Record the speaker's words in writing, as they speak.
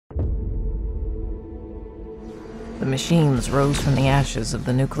The machines rose from the ashes of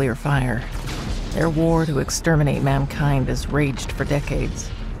the nuclear fire. Their war to exterminate mankind has raged for decades.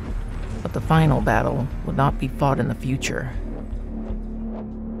 But the final battle would not be fought in the future.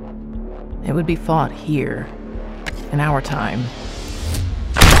 It would be fought here, in our time.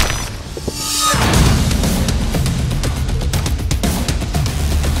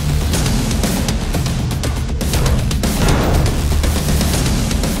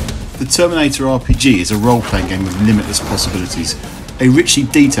 The Terminator RPG is a role-playing game with limitless possibilities. A richly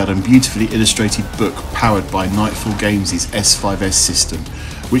detailed and beautifully illustrated book powered by Nightfall Games' S5S system,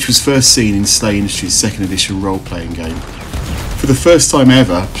 which was first seen in Slay Industries' second edition role-playing game. For the first time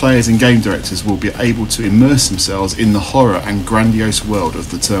ever, players and game directors will be able to immerse themselves in the horror and grandiose world of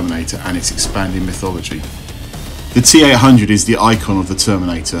the Terminator and its expanding mythology. The T-800 is the icon of the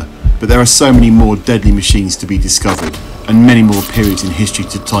Terminator, but there are so many more deadly machines to be discovered, and many more periods in history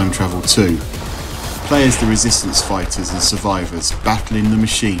to time travel too. Play as the resistance fighters and survivors, battling the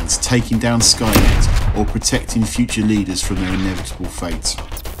machines, taking down Skynet, or protecting future leaders from their inevitable fate.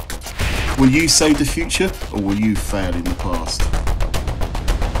 Will you save the future, or will you fail in the past?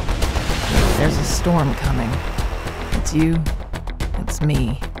 There's a storm coming. It's you, it's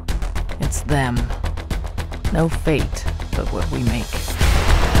me, it's them. No fate but what we make.